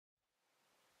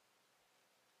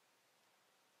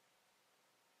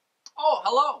Oh,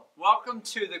 hello. Welcome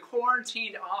to the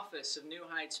quarantined office of New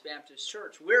Heights Baptist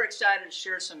Church. We're excited to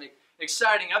share some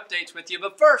exciting updates with you,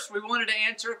 but first we wanted to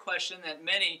answer a question that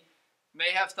many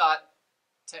may have thought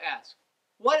to ask.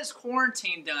 What has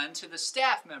quarantine done to the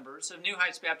staff members of New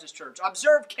Heights Baptist Church?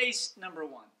 Observe case number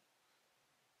 1.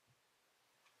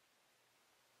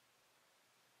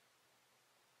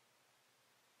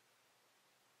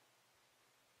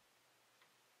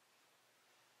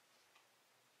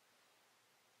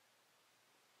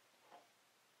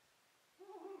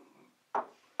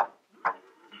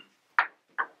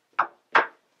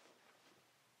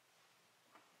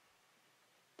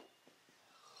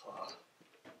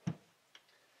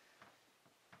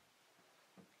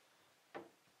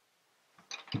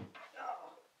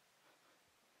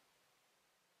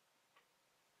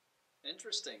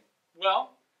 Interesting.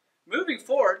 Well, moving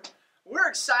forward, we're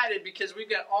excited because we've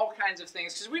got all kinds of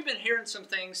things, because we've been hearing some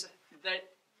things that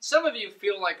some of you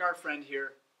feel like our friend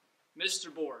here,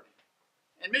 Mr. Board.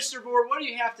 And Mr. Board, what do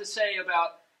you have to say about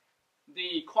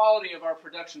the quality of our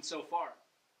production so far?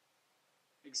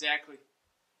 Exactly.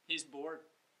 He's bored.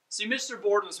 See, Mr.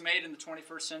 Board was made in the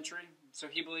 21st century, so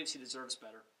he believes he deserves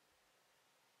better.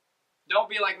 Don't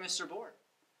be like Mr. Board.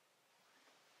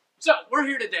 So, we're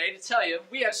here today to tell you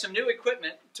we have some new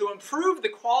equipment to improve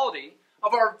the quality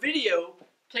of our video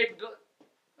capability.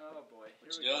 Oh boy.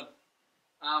 What you doing?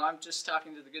 I'm just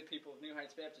talking to the good people of New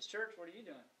Heights Baptist Church. What are you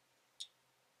doing?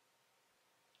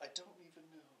 I don't even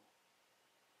know.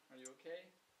 Are you okay?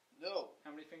 No.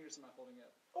 How many fingers am I holding up?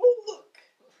 Oh, look!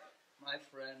 My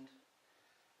friend.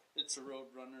 It's a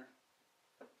Roadrunner.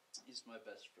 He's my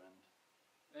best friend.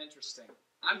 Interesting.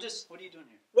 What are you doing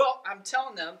here? Well, I'm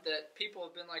telling them that people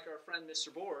have been like our friend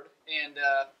Mr. Board, and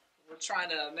we're trying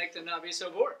to make them not be so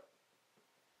bored.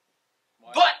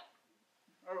 Why?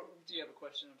 Or do you have a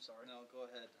question? I'm sorry. No, go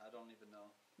ahead. I don't even know.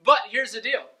 But here's the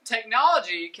deal.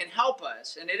 Technology can help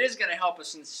us, and it is going to help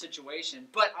us in this situation.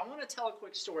 But I want to tell a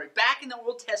quick story. Back in the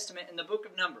Old Testament, in the book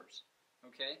of Numbers,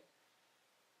 okay?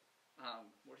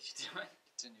 What are you doing?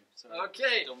 Continue. Sorry.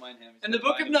 Okay. Don't mind him. In the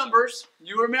book of Numbers,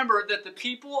 you remember that the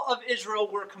people of Israel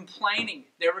were complaining.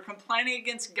 They were complaining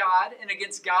against God and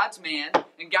against God's man,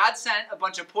 and God sent a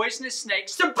bunch of poisonous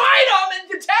snakes to bite them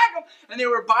and attack them. And they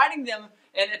were biting them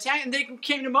and attacking. And they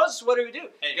came to Moses. What do we do?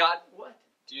 Hey, God, what?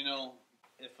 Do you know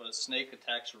if a snake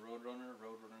attacks a Roadrunner,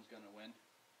 Roadrunner's going to win?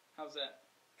 How's that?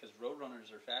 Because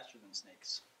Roadrunners are faster than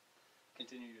snakes.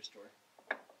 Continue your story.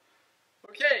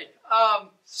 Okay,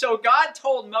 so God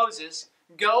told Moses,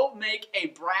 go make a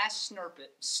brass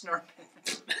snurpet,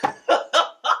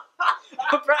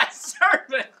 a brass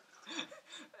serpent,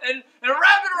 and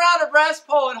wrap it around a brass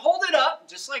pole and hold it up,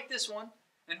 just like this one,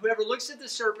 and whoever looks at the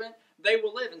serpent, they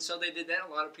will live. And so they did that.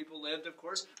 A lot of people lived, of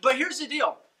course. But here's the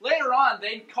deal. Later on,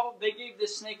 they gave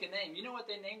this snake a name. You know what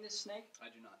they named this snake? I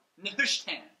do not.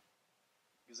 Nehushtan.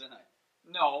 Gesundheit.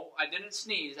 No, I didn't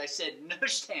sneeze. I said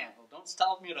Nehushtan. Well, don't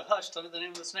tell me to hush. Tell me the name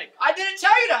of the snake. I didn't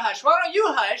tell you to hush. Why don't you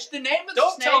hush? The name of the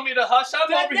snake... Don't tell me to hush.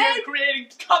 I'm over here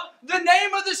creating... The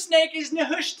name of the snake is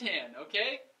Nehushtan,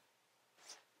 okay?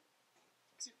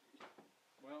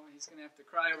 Well, he's going to have to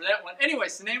cry over that one.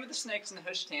 Anyways, the name of the snake is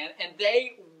Nehushtan, and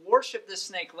they worship this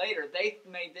snake later. They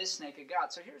made this snake a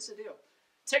god. So here's the deal.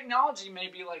 Technology may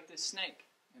be like this snake.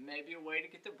 It may be a way to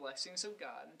get the blessings of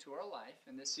God into our life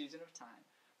in this season of time.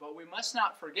 But we must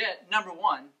not forget, number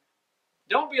one,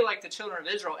 don't be like the children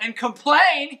of Israel and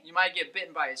complain. You might get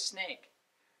bitten by a snake.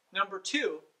 Number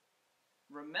two,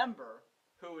 remember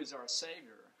who is our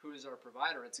Savior, who is our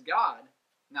provider. It's God,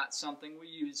 not something we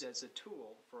use as a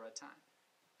tool for a time.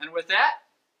 And with that,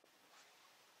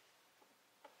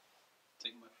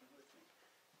 take my friend with me.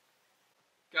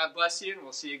 God bless you, and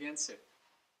we'll see you again soon.